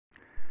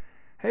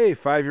Hey,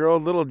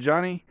 5-year-old little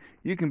Johnny,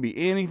 you can be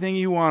anything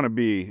you want to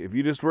be if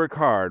you just work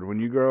hard when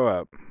you grow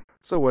up.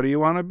 So what do you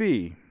want to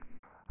be?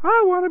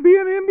 I want to be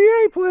an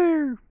NBA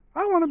player.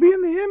 I want to be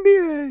in the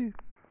NBA.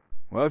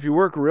 Well, if you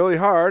work really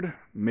hard,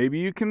 maybe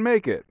you can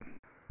make it.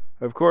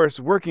 Of course,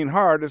 working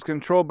hard is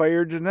controlled by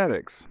your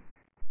genetics.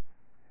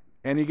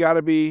 And you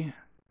gotta be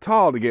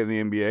tall to get in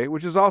the NBA,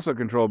 which is also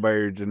controlled by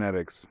your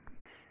genetics.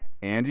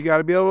 And you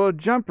gotta be able to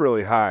jump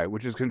really high,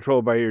 which is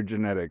controlled by your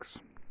genetics.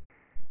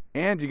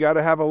 And you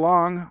gotta have a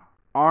long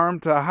arm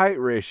to height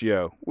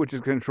ratio, which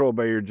is controlled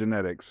by your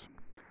genetics.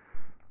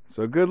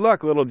 So good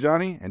luck, little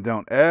Johnny, and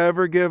don't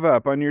ever give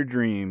up on your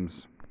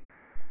dreams.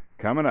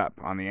 Coming up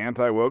on the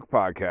Anti-Woke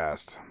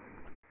Podcast.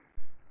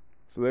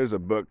 So there's a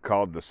book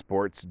called The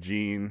Sports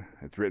Gene.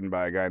 It's written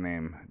by a guy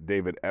named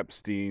David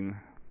Epstein.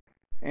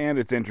 And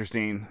it's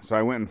interesting. So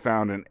I went and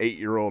found an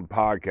 8-year-old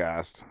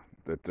podcast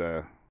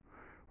that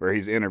where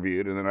he's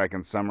interviewed, and then I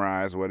can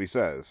summarize what he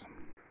says.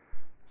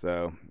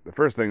 So the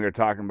first thing they're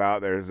talking about,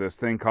 there's this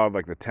thing called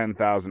like the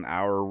 10,000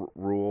 hour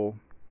rule.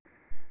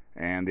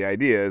 And the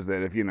idea is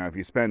that if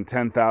you spend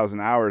 10,000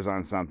 hours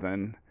on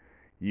something,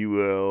 you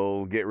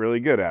will get really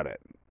good at it.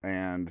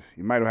 And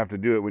you might have to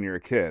do it when you're a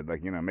kid.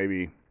 Like,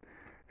 maybe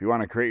if you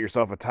want to create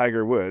yourself a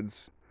Tiger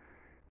Woods,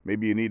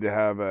 maybe you need to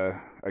have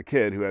a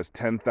kid who has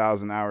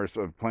 10,000 hours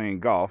of playing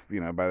golf,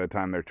 by the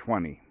time they're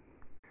 20.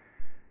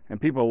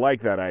 And people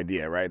like that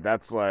idea, right?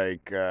 That's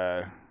like,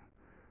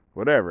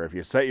 whatever. If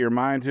you set your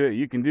mind to it,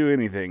 you can do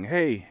anything.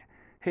 Hey,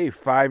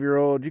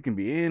 5-year-old, you can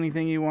be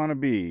anything you want to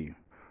be.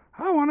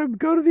 I want to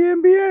go to the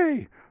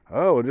NBA.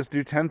 Oh, we'll just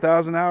do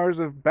 10,000 hours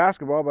of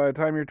basketball by the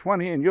time you're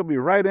 20 and you'll be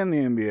right in the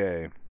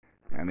NBA.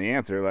 And the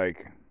answer, at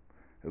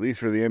least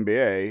for the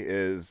NBA,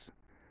 is,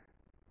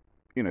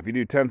 if you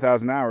do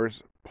 10,000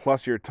 hours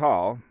plus you're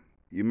tall,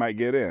 you might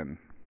get in.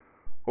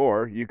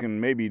 Or you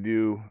can maybe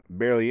do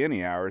barely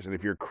any hours, and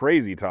if you're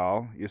crazy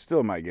tall, you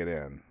still might get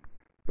in.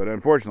 But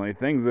unfortunately,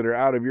 things that are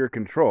out of your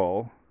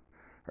control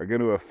are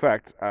going to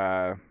affect,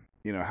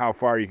 how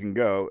far you can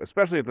go,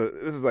 especially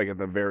this is like at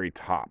the very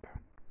top.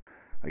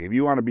 Like if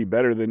you want to be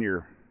better than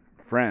your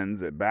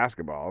friends at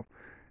basketball,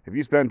 if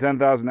you spend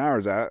 10,000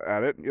 hours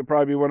at it, you'll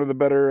probably be one of the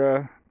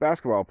better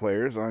basketball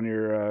players on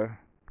your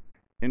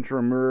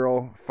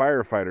intramural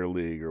firefighter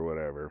league or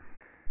whatever.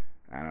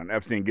 And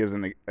Epstein gives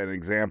an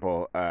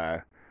example.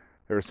 There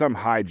was some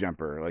high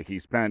jumper, like he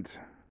spent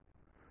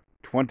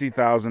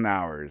 20,000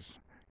 hours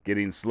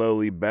getting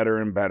slowly better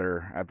and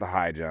better at the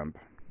high jump.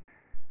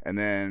 And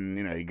then,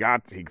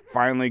 he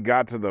finally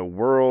got to the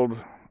world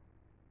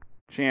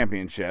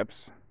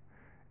championships,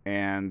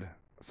 and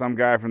some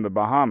guy from the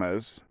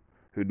Bahamas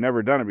who'd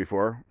never done it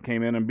before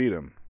came in and beat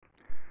him.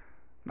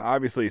 Now,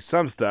 obviously,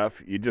 some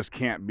stuff you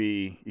can't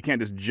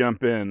just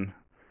jump in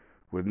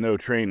with no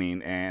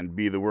training and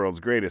be the world's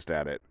greatest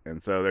at it.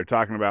 And so they're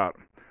talking about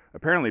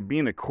apparently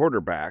being a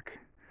quarterback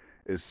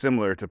is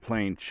similar to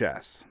playing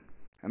chess.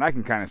 And I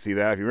can kind of see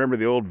that. If you remember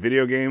the old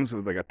video games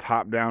with like a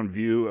top-down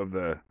view of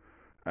the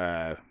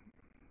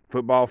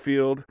football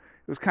field, it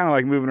was kind of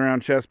like moving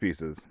around chess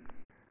pieces.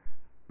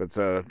 But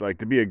so,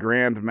 to be a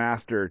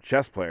grandmaster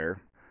chess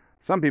player,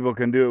 some people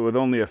can do it with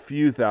only a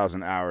few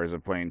thousand hours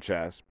of playing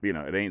chess.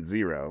 It ain't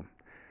zero.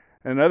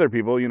 And other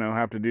people,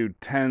 have to do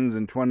 10s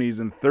and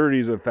 20s and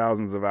 30s of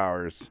thousands of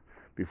hours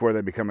before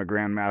they become a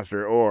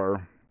grandmaster,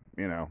 or,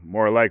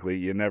 more likely,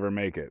 you never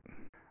make it.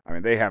 I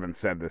mean, they haven't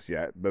said this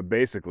yet, but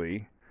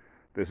basically,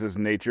 this is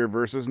nature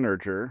versus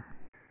nurture,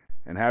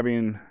 and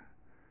having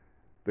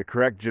the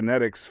correct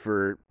genetics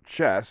for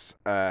chess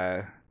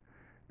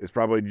is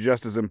probably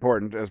just as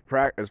important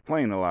as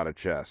playing a lot of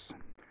chess.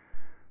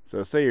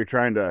 So say you're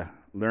trying to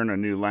learn a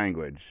new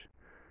language.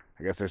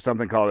 I guess there's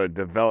something called a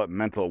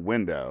developmental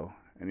window.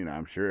 And,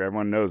 I'm sure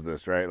everyone knows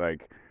this, right?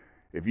 Like,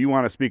 if you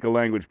want to speak a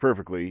language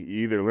perfectly,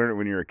 you either learn it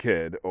when you're a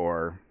kid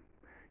or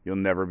you'll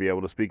never be don't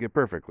to speak it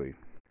perfectly.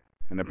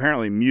 And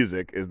apparently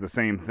music is the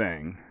same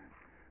thing.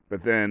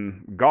 But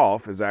then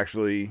golf is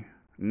actually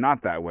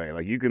not that way.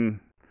 Like, I don't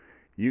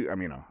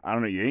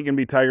know, you ain't going to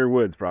be Tiger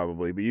Woods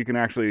probably, but you can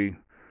actually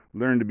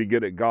learn to be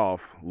good at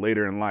golf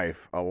later in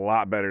life a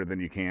lot better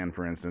than you can,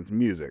 for instance,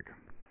 music.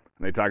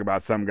 And they talk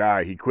about some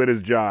guy, he quit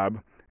his job,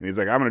 and he's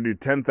like, I'm going to do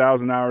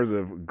 10,000 hours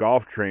of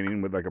golf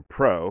training with like a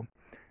pro,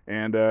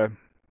 and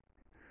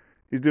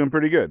he's doing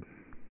pretty good.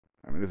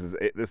 I mean,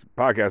 this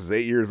podcast is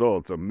 8 years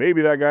old, so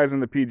maybe that guy's in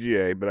the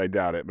PGA, but I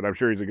doubt it. But I'm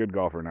sure he's a good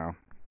golfer now.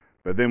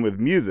 But then with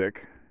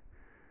music,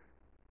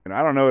 and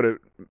I don't know what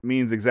it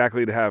means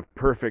exactly to have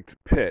perfect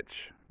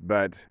pitch,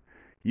 but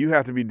you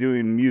have to be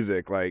doing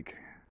music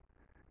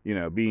you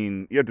have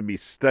to be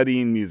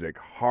studying music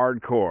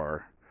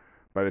hardcore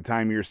by the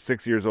time you're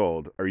 6 years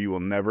old, or you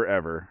will never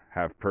ever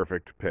have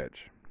perfect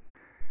pitch.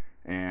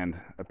 And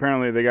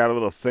apparently they got a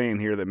little saying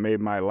here that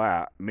made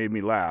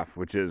me laugh,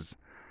 which is,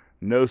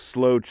 no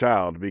slow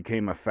child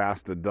became a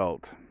fast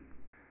adult.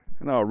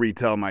 And I'll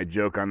retell my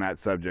joke on that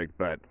subject,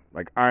 but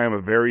I am a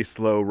very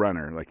slow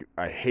runner.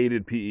 I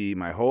hated PE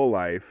my whole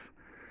life.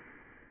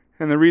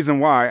 And the reason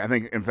why, I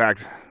think, in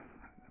fact,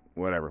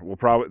 whatever,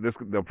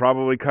 they'll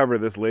probably cover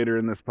this later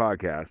in this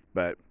podcast,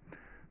 but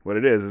What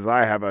it is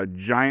I have a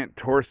giant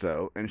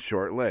torso and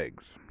short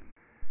legs.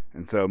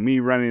 And so me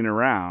running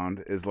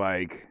around is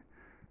like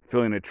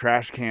filling a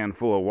trash can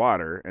full of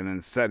water and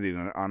then setting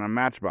it on a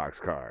Matchbox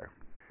car.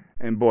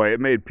 And boy, it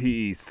made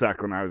PE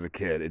suck when I was a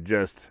kid.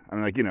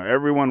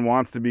 Everyone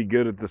wants to be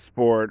good at the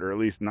sport, or at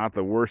least not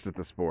the worst at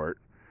the sport.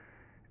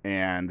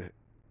 And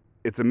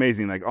it's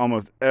amazing, like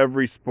almost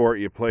every sport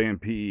you play in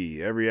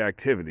PE, every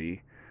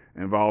activity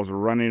involves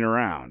running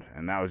around.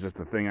 And that was just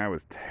the thing I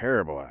was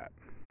terrible at.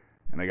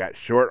 And I got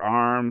short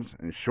arms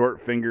and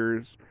short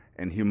fingers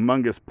and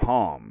humongous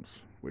palms,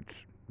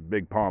 which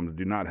big palms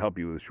do not help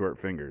you with short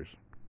fingers.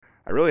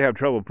 I really have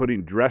trouble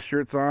putting dress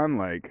shirts on,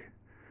 like,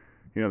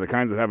 the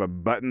kinds that have a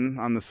button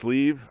on the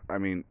sleeve. I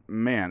mean,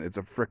 man, it's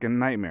a frickin'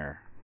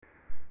 nightmare.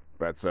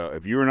 But so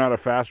if you were not a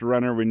fast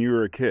runner when you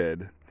were a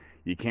kid,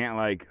 you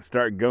can't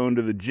start going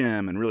to the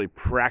gym and really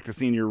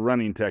practicing your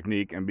running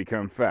technique and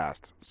become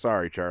fast.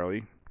 Sorry,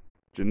 Charlie.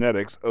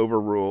 Genetics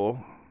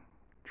overrule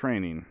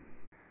training.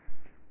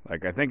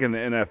 Like, I think in the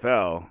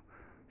NFL,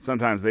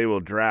 sometimes they will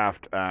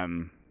draft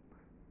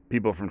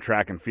people from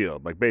track and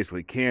field. Like,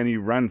 basically, can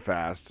you run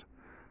fast?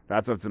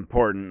 That's what's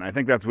important. I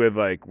think that's with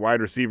wide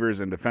receivers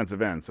and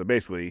defensive ends. So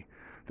basically,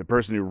 the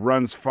person who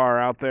runs far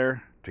out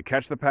there to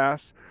catch the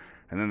pass,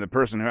 and then the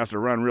person who has to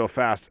run real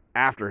fast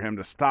after him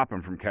to stop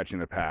him from catching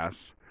the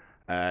pass.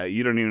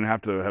 You don't even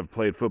have to have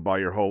played football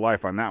your whole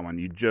life on that one.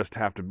 You just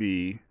have to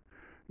be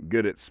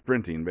good at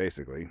sprinting,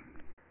 basically.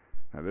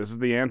 Now, this is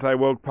the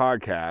Anti-Woke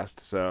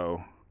Podcast,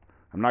 so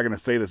I'm not going to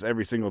say this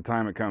every single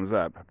time it comes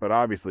up, but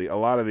obviously a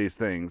lot of these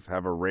things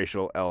have a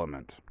racial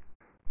element.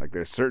 Like,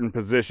 there's certain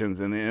positions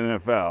in the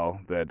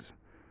NFL that,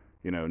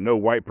 no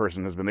white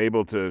person has been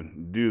able to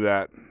do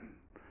that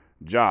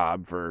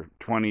job for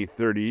 20,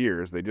 30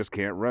 years. They just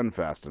can't run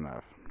fast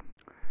enough.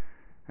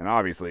 And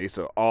obviously,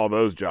 so all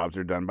those jobs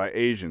are done by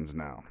Asians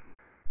now.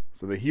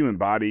 So the human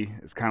body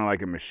is kind of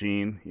like a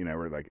machine,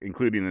 we're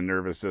including the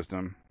nervous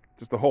system,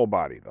 just the whole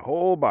body.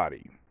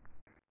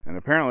 And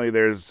apparently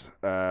there's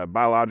a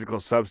biological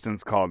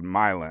substance called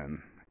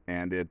myelin,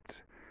 and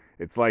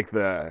it's like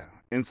the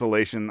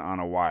insulation on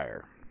a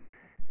wire.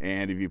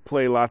 And if you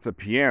play lots of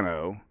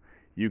piano,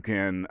 you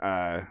can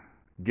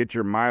get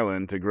your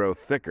myelin to grow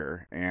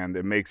thicker, and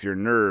it makes your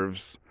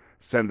nerves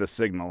send the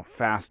signal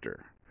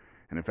faster.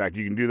 And in fact,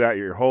 you can do that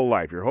your whole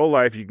life. Your whole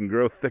life, you can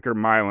grow thicker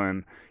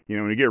myelin.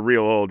 When you get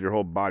real old, your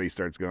whole body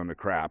starts going to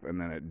crap, and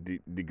then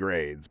it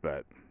degrades.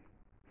 But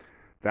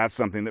that's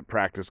something that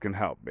practice can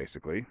help,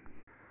 basically.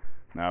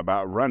 Now,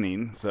 about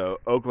running, so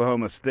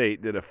Oklahoma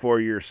State did a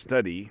 4-year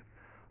study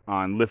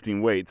on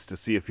lifting weights to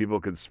see if people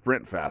could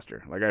sprint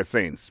faster. Like I was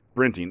saying,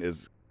 sprinting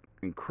is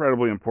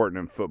incredibly important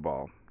in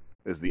football.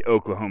 Is the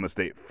Oklahoma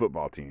State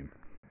football team.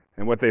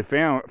 And what they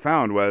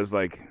found was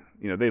they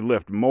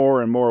lift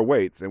more and more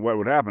weights, and what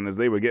would happen is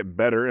they would get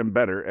better and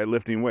better at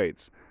lifting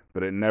weights,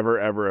 but it never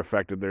ever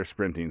affected their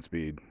sprinting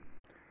speed.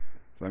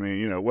 So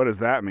what does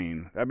that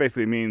mean? That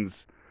basically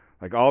means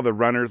all the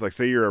runners,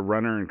 say you're a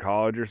runner in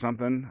college or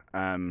something,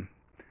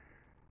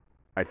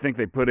 I think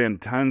they put in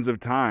tons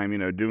of time,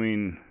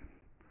 doing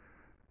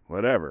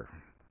whatever,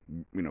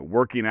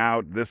 working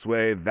out this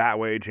way, that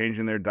way,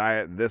 changing their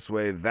diet this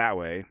way, that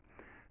way.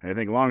 And I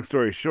think, long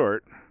story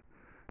short,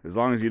 as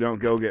long as you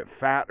don't go get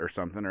fat or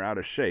something or out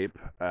of shape,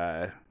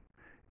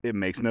 it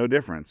makes no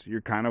difference.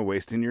 You're kind of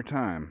wasting your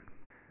time.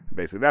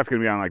 Basically, that's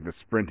going to be on the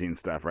sprinting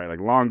stuff, right?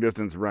 Long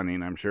distance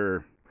running. I'm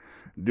sure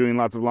doing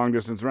lots of long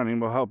distance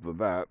running will help with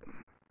that.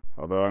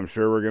 Although I'm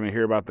sure we're going to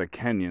hear about the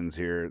Kenyans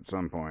here at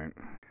some point.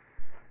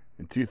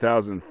 In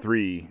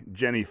 2003,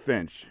 Jenny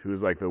Finch, who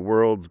is the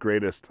world's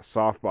greatest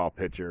softball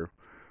pitcher,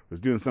 was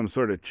doing some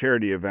sort of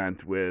charity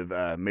event with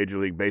Major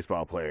League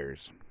Baseball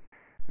players.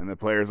 And the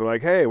players are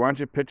like, hey, why don't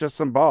you pitch us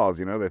some balls?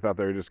 They thought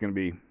they were just going to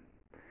be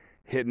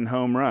hitting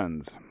home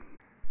runs.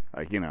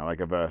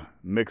 If a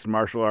mixed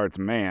martial arts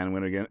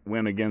man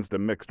went against a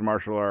mixed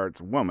martial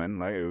arts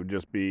woman, it would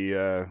just be,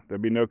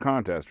 there'd be no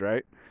contest,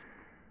 right?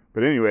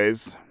 But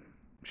anyways,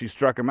 she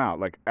struck him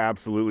out,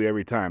 absolutely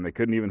every time. They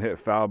couldn't even hit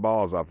foul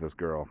balls off this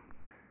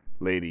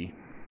lady.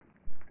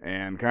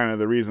 And kind of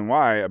the reason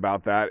why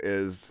about that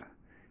is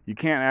you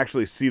can't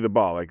actually see the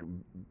ball.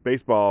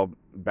 Baseball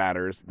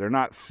batters, they're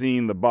not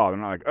seeing the ball. They're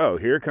not oh,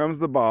 here comes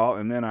the ball,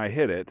 and then I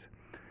hit it,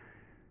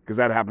 because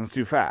that happens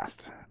too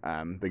fast.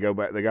 They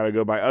got to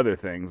go by other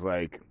things,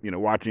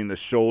 watching the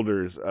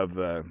shoulders of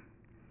the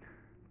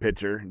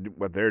pitcher,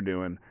 what they're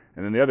doing.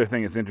 And then the other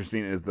thing that's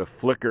interesting is the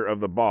flicker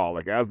of the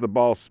ball. As the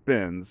ball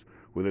spins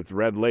with its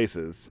red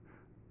laces,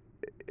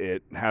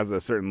 it has a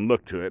certain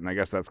look to it, and I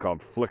guess that's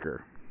called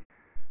flicker.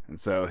 And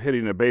so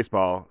hitting a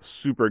baseball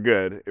super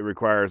good, it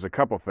requires a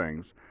couple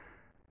things.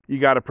 You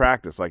got to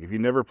practice. If you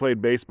never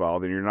played baseball,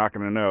 then you're not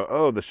going to know,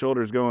 oh, the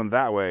shoulder's going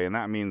that way, and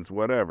that means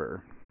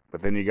whatever.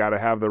 But then you got to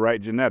have the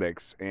right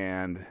genetics,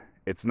 and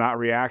it's not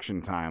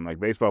reaction time.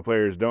 Baseball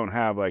players don't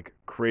have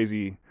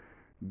crazy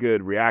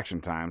good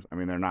reaction times.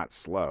 They're not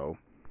slow.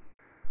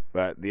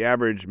 But the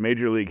average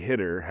major league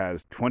hitter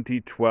has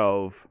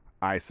 20/12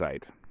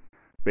 eyesight.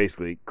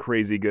 Basically,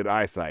 crazy good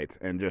eyesight.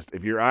 And just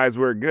if your eyes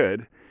were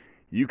good,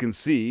 you can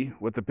see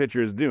what the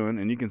pitcher is doing,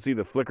 and you can see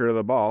the flicker of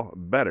the ball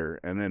better,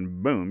 and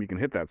then boom, you can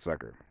hit that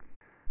sucker.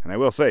 And I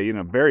will say,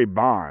 Barry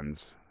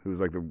Bonds, who's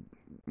like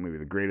maybe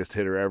the greatest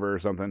hitter ever or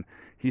something,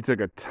 he took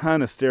a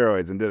ton of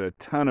steroids and did a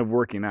ton of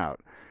working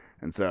out.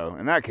 And so,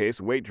 in that case,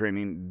 weight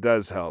training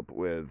does help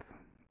with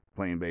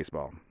playing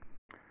baseball.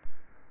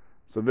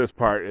 So this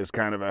part is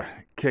kind of a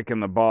kick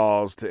in the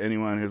balls to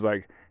anyone who's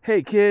like,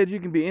 hey kid, you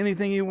can be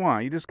anything you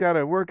want. You just got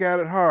to work at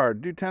it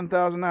hard. Do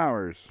 10,000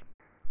 hours.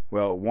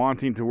 Well,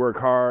 wanting to work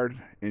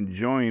hard,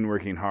 enjoying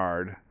working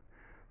hard,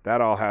 that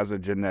all has a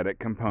genetic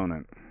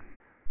component.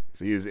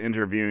 So he was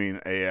interviewing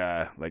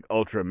a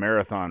ultra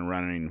marathon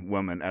running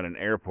woman at an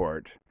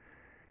airport,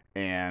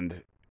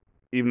 and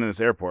even in this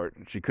airport,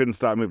 she couldn't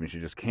stop moving.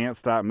 She just can't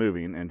stop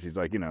moving, and she's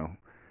like,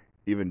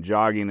 even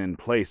jogging in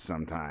place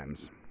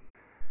sometimes.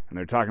 And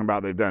they're talking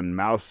about they've done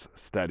mouse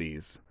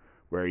studies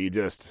where you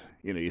just,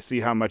 you see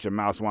how much a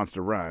mouse wants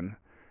to run,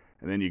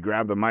 and then you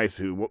grab the mice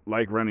who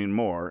like running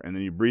more, and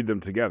then you breed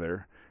them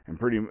together, and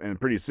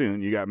pretty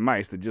soon you got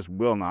mice that just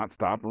will not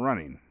stop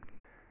running.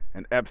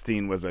 And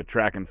Epstein was a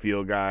track and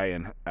field guy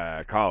in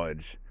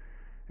college,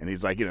 and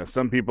he's like,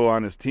 some people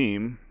on his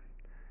team,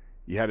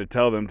 you had to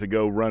tell them to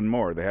go run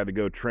more. They had to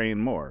go train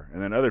more.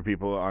 And then other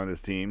people on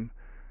his team,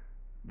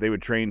 they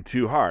would train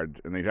too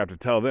hard, and they'd have to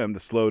tell them to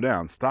slow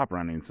down, stop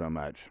running so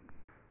much.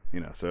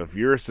 So if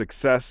your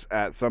success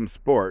at some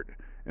sport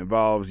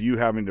involves you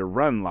having to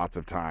run lots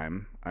of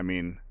time, I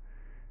mean,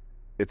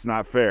 it's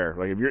not fair.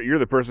 Like if you're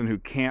the person who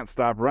can't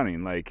stop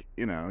running,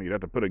 you'd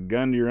have to put a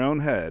gun to your own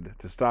head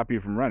to stop you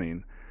from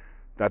running.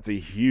 That's a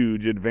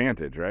huge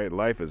advantage, right?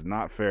 Life is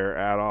not fair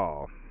at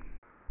all.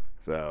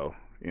 So,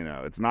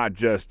 it's not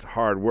just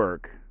hard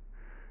work.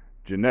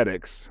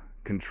 Genetics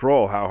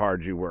control how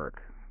hard you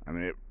work. I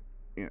mean,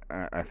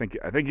 I think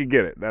you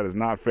get it. That is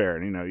not fair.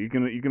 And you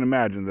can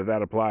imagine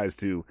that applies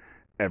to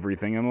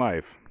everything in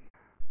life.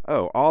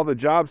 Oh, all the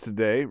jobs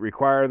today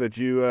require that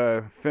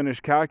you finish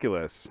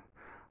calculus.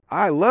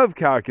 I love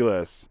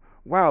calculus.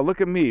 Wow,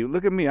 look at me.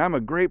 I'm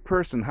a great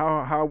person.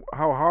 How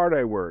hard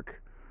I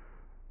work.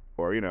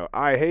 Or,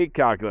 I hate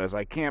calculus.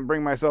 I can't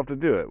bring myself to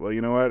do it. Well,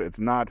 you know what? It's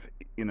not,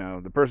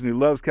 the person who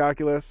loves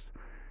calculus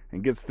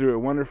and gets through it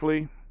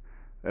wonderfully,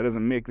 that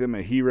doesn't make them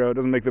a hero. It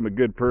doesn't make them a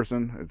good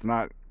person. It's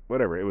not,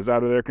 whatever. It was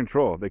out of their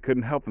control. They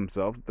couldn't help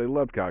themselves. They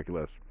loved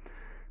calculus.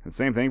 And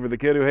same thing for the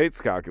kid who hates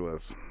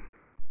calculus.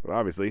 But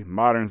obviously,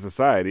 modern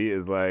society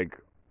is like,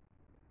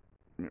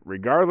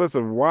 regardless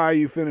of why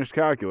you finished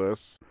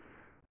calculus,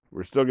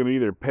 we're still going to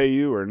either pay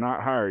you or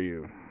not hire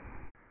you.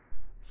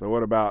 So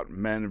what about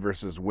men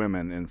versus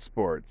women in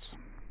sports?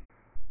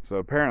 So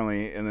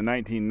apparently in the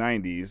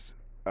 1990s,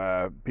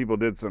 people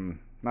did some,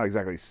 not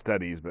exactly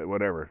studies, but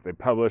whatever. They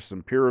published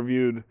some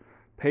peer-reviewed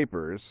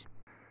papers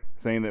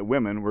saying that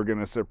women were going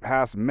to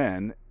surpass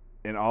men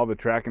in all the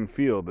track and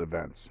field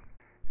events.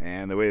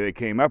 And the way they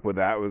came up with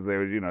that was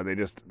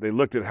they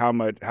looked at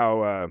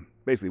how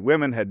basically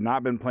women had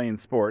not been playing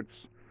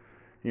sports,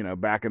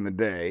 back in the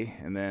day,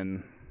 and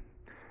then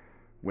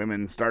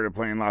women started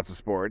playing lots of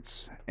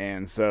sports,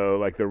 and so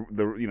like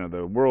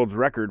the world's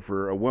record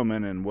for a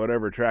woman in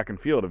whatever track and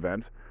field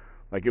event,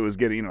 like it was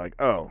getting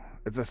oh,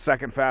 it's a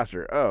second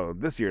faster. Oh,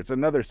 this year it's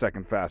another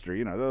second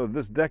faster.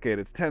 This decade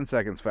it's 10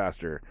 seconds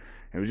faster.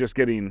 It was just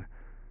getting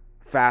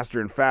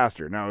faster and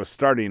faster. Now it was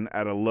starting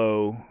at a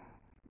low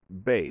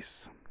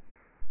base.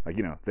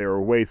 They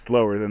were way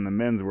slower than the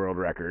men's world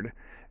record,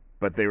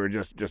 but they were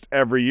just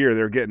every year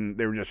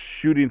they were just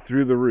shooting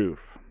through the roof.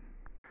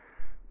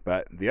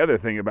 But the other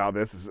thing about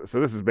this is, so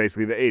this is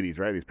basically the 80s,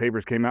 right? These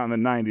papers came out in the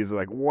 90s. They're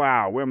like,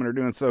 wow, women are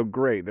doing so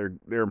great.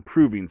 They're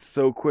improving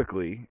so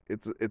quickly.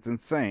 It's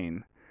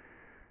insane.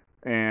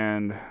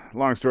 And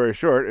long story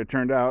short, it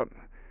turned out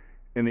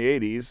in the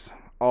 80s,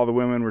 all the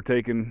women were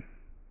taking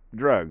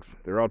drugs.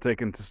 They were all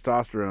taking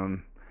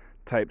testosterone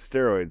type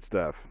steroid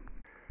stuff.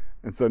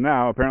 And so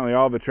now, apparently,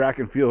 all the track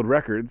and field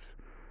records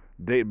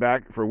date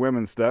back for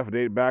women's stuff,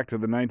 date back to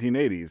the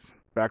 1980s,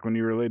 back when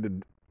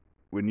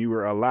you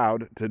were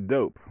allowed to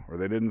dope, or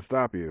they didn't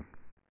stop you.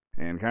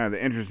 And kind of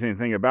the interesting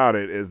thing about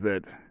it is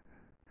that,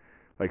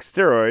 like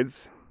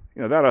steroids,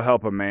 that'll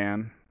help a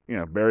man.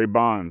 Barry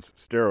Bonds,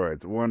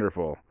 steroids,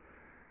 wonderful.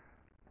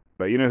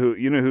 But you know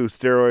who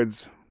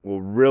steroids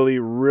will really,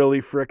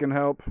 really frickin'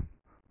 help?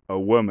 A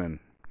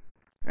woman.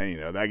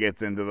 And that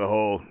gets into the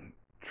whole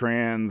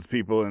trans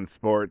people in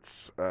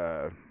sports,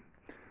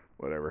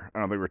 whatever. I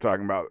don't think we're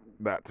talking about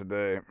that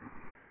today.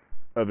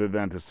 Other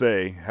than to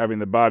say, having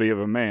the body of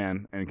a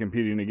man and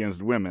competing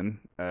against women,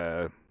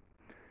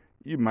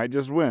 you might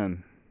just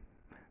win.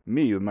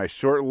 Me, with my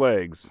short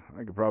legs,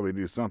 I could probably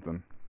do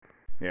something.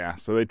 Yeah,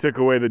 so they took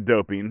away the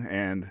doping,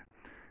 and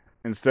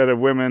instead of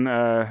women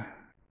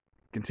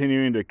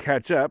continuing to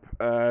catch up,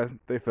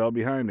 they fell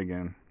behind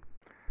again.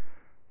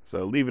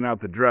 So leaving out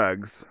the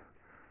drugs,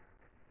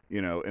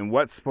 in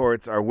what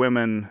sports are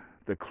women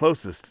the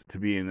closest to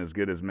being as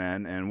good as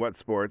men, and what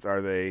sports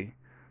are they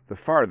the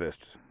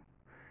farthest?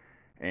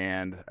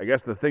 And I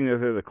guess the thing that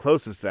they're the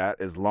closest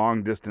at is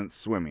long distance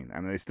swimming. I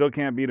mean, they still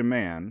can't beat a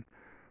man,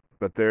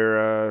 but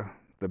they're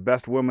the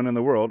best woman in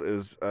the world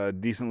is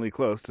decently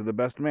close to the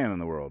best man in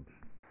the world.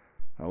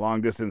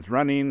 Long distance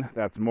running,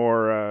 that's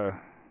more,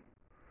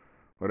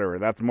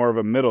 that's more of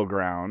a middle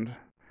ground.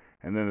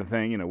 And then the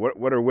thing,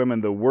 what are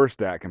women the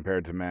worst at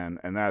compared to men?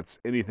 And that's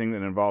anything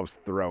that involves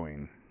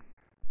throwing.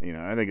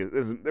 I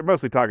think they're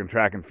mostly talking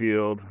track and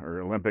field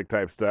or Olympic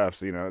type stuff.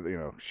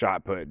 So,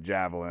 shot put,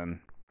 javelin.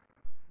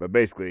 But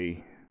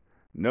basically,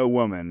 no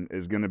woman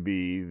is going to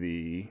be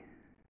the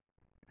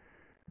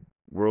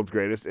world's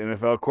greatest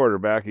NFL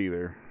quarterback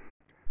either.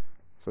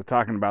 So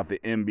talking about the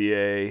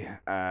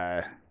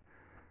NBA,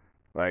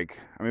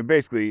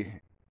 basically,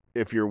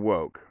 if you're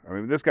woke.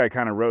 This guy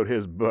kind of wrote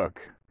his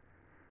book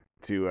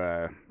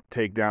to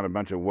take down a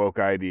bunch of woke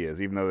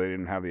ideas, even though they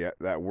didn't have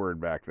that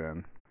word back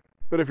then.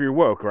 But if you're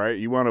woke, right,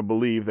 you want to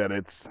believe that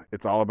it's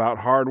all about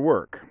hard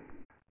work.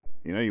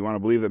 You want to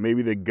believe that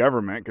maybe the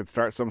government could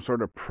start some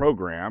sort of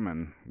program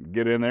and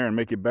get in there and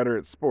make you better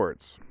at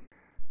sports.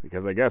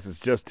 Because I guess it's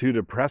just too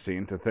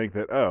depressing to think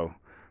that,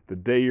 the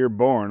day you're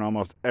born,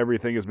 almost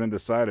everything has been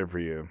decided for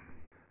you.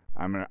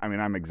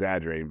 I'm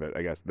exaggerating, but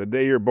I guess the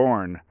day you're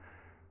born,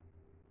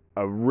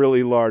 a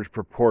really large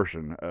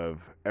proportion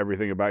of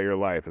everything about your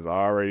life has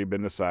already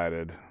been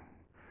decided.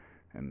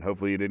 And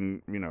hopefully you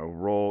didn't,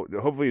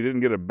 hopefully you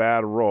didn't get a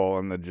bad roll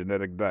on the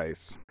genetic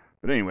dice.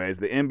 But anyways,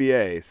 the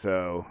NBA,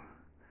 so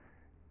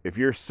if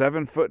you're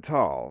 7 foot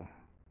tall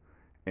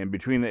and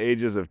between the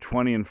ages of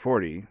 20 and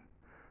 40,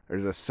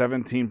 there's a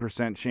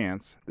 17%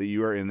 chance that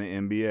you are in the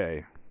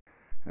NBA.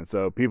 And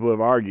so people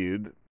have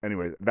argued,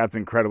 anyways, that's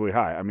incredibly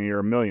high. You're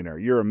a millionaire.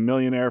 You're a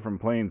millionaire from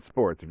playing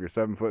sports if you're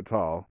 7 foot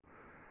tall.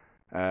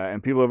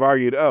 And people have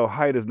argued,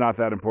 height is not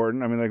that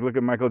important. Look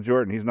at Michael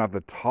Jordan. He's not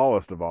the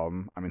tallest of all of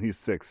them. He's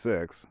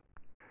 6'6".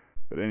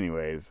 But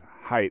anyways,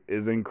 height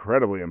is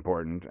incredibly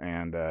important,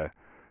 and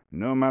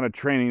no amount of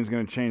training is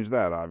going to change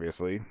that,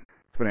 obviously.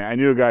 It's funny, I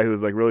knew a guy who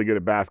was, really good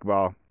at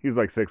basketball. He was,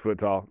 6 foot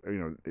tall.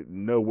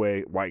 No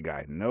way, white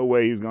guy. No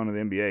way he's going to the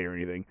NBA or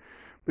anything.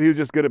 But he was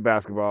just good at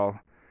basketball.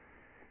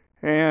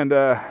 And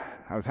I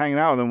was hanging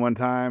out with him one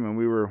time, and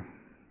we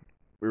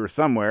were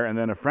somewhere, and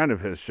then a friend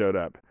of his showed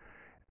up.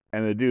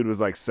 And the dude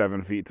was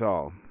 7 feet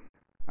tall.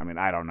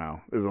 I don't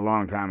know. It was a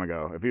long time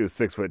ago. If he was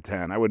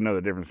 6'10", I wouldn't know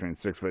the difference between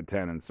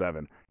 6'10" and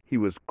 7. He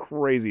was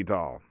crazy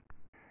tall.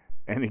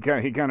 And he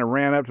kind of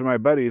ran up to my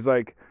buddy. He's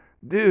like,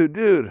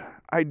 dude,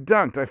 I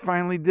dunked. I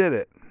finally did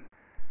it.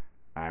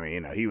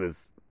 He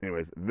was,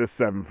 anyways, this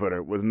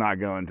 7-footer was not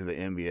going to the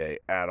NBA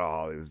at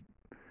all. He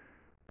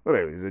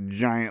was a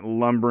giant,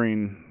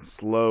 lumbering,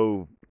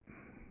 slow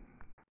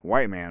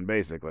white man,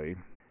 basically.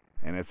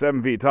 And at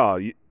 7 feet tall,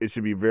 it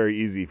should be very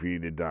easy for you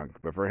to dunk.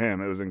 But for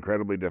him, it was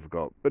incredibly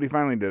difficult. But he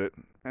finally did it,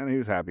 and he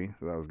was happy,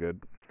 so that was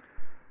good.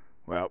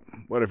 Well,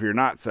 what if you're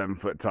not 7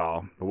 foot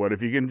tall, but what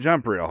if you can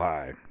jump real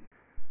high?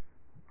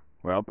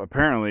 Well,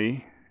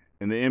 apparently,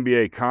 in the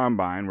NBA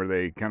Combine, where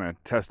they kind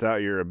of test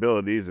out your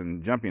abilities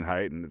and jumping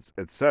height and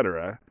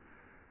etc.,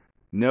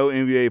 no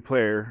NBA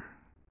player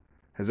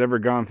has ever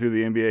gone through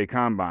the NBA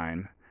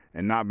Combine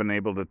and not been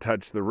able to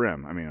touch the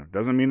rim. It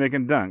doesn't mean they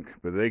can dunk,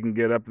 but they can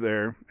get up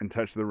there and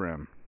touch the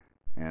rim.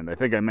 And I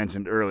think I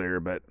mentioned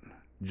earlier, but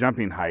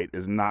jumping height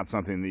is not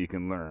something that you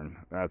can learn.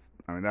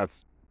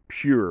 That's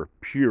pure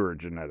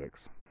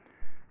genetics.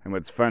 And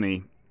what's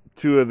funny,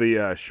 2 of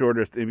the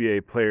shortest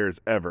NBA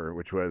players ever,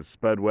 which was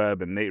Spud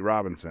Webb and Nate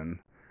Robinson,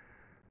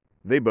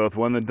 they both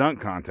won the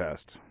dunk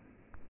contest.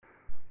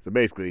 So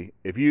basically,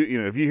 if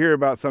you hear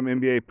about some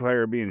NBA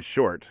player being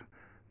short,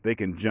 they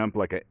can jump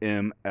like a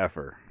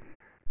MFer.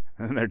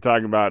 And they're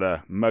talking about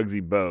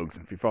Muggsy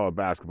Bogues. If you follow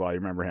basketball, you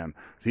remember him.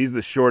 So he's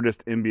the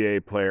shortest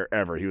NBA player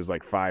ever. He was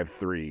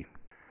 5'3".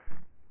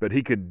 But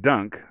he could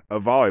dunk a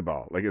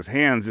volleyball. His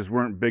hands just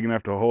weren't big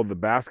enough to hold the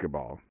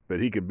basketball. But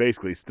he could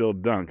basically still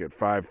dunk at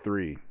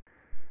 5'3".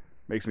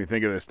 Makes me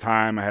think of this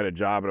time I had a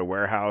job at a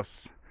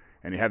warehouse.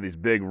 And you had these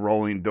big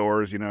rolling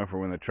doors, for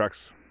when the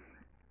trucks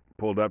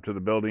pulled up to the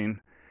building.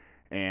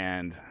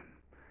 And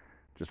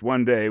just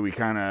one day we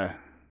kind of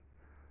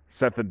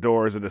set the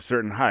doors at a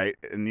certain height,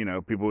 and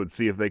people would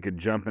see if they could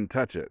jump and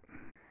touch it.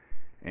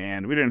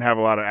 And we didn't have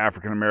a lot of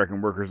African American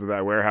workers at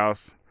that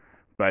warehouse,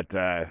 but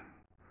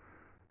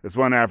this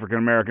one African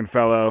American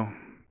fellow,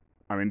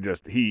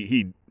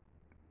 he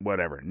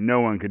whatever, no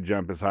one could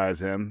jump as high as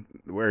him.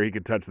 Where he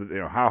could touch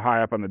how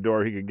high up on the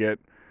door he could get,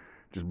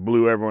 just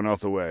blew everyone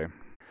else away.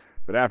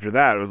 But after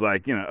that, it was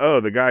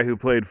the guy who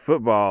played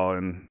football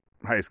in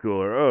high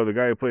school, or the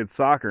guy who played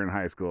soccer in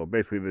high school,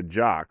 basically the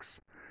jocks.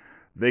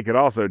 They could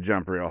also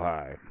jump real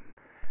high.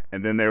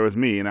 And then there was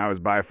me, and I was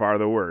by far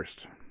the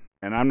worst.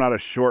 And I'm not a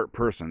short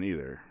person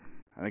either.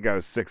 I think I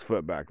was 6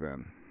 foot back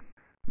then.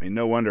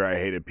 No wonder I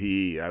hated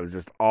PE. I was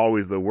just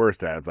always the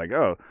worst at it.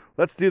 It's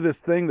let's do this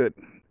thing that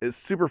is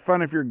super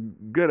fun if you're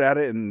good at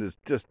it, and it's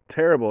just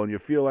terrible, and you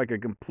feel like a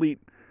complete,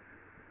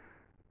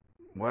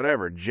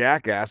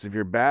 jackass if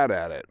you're bad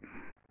at it.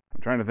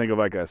 I'm trying to think of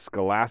a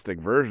scholastic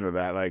version of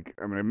that.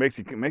 It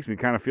makes me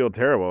kind of feel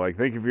terrible.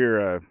 Think if you're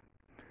a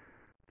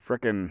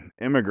frickin'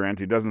 immigrant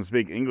who doesn't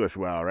speak English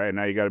well, right?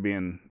 Now you got to be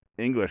in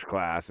English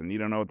class and you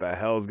don't know what the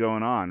hell's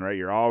going on, right?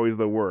 You're always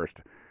the worst.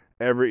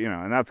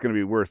 And that's going to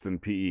be worse than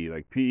PE.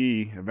 Like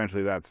PE,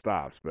 eventually that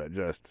stops, but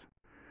just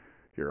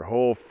your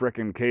whole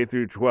frickin' K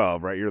through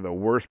 12, right? You're the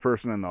worst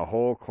person in the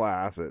whole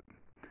class at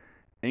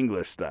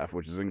English stuff,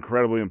 which is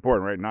incredibly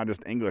important, right? Not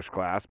just English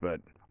class,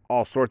 but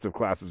all sorts of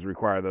classes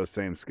require those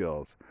same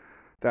skills.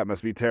 That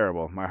must be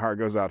terrible. My heart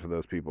goes out to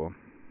those people.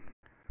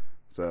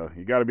 So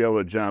you got to be able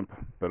to jump,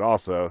 but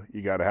also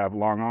you got to have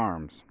long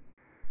arms.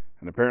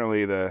 And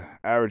apparently the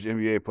average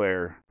NBA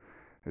player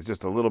is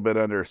just a little bit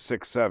under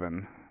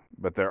 6'7",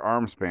 but their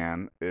arm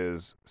span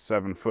is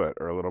 7 foot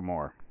or a little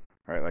more.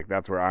 Right? Like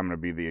that's where I'm going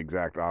to be the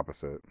exact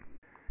opposite.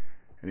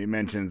 And he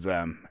mentions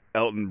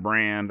Elton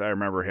Brand. I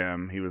remember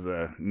him. He was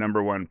a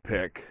number 1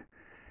 pick.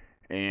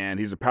 And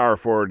he's a power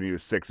forward and he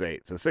was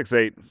 6'8". So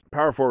 6'8",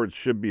 power forwards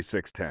should be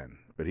 6'10",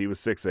 but he was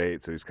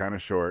 6'8", so he's kind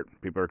of short.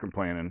 People are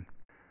complaining.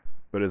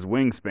 But his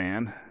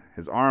wingspan,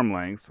 his arm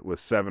length, was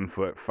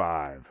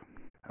 7'5".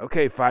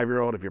 Okay,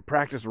 5-year-old, if you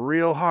practice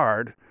real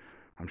hard,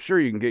 I'm sure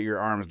you can get your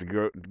arms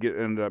to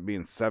end up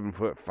being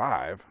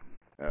 7'5".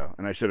 Oh,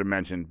 and I should have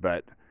mentioned,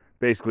 but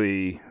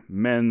basically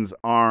men's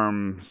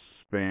arm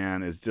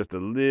span is just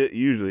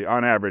usually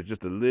on average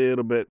just a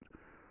little bit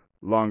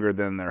longer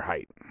than their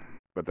height,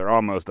 but they're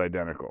almost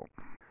identical.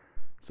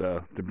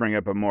 So to bring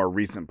up a more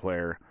recent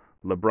player,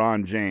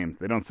 LeBron James,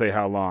 they don't say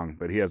how long,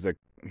 but he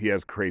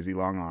has crazy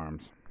long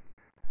arms.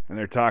 And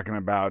they're talking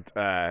about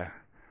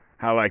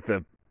how like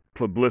the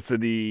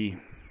publicity,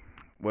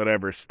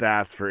 whatever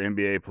stats for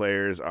NBA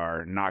players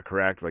are not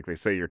correct. Like they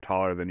say you're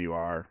taller than you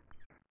are.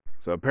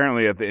 So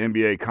apparently at the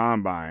NBA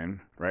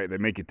Combine, right, they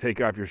make you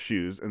take off your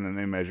shoes and then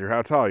they measure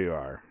how tall you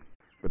are.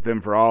 But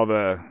then for all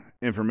the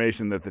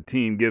information that the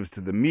team gives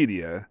to the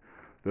media,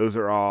 those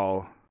are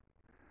all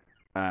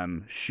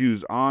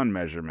shoes on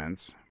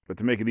measurements. But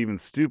to make it even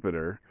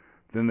stupider,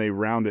 then they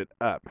round it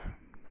up.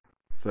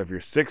 So if you're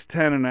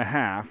 6'10 and a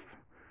half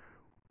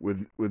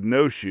with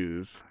no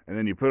shoes, and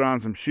then you put on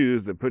some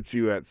shoes that puts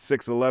you at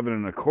 6'11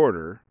 and a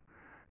quarter,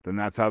 then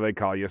that's how they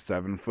call you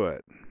 7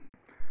 foot.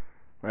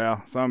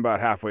 Well, so I'm about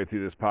halfway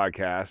through this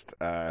podcast.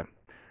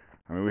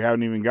 We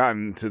haven't even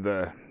gotten to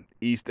the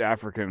East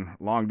African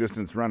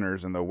long-distance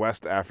runners and the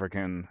West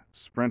African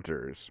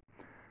sprinters.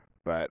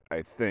 But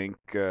I think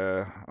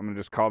I'm going to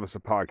just call this a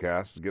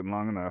podcast. It's getting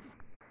long enough.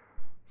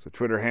 So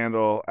Twitter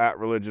handle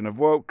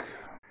 @ReligionOfWoke.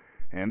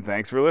 And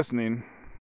thanks for listening.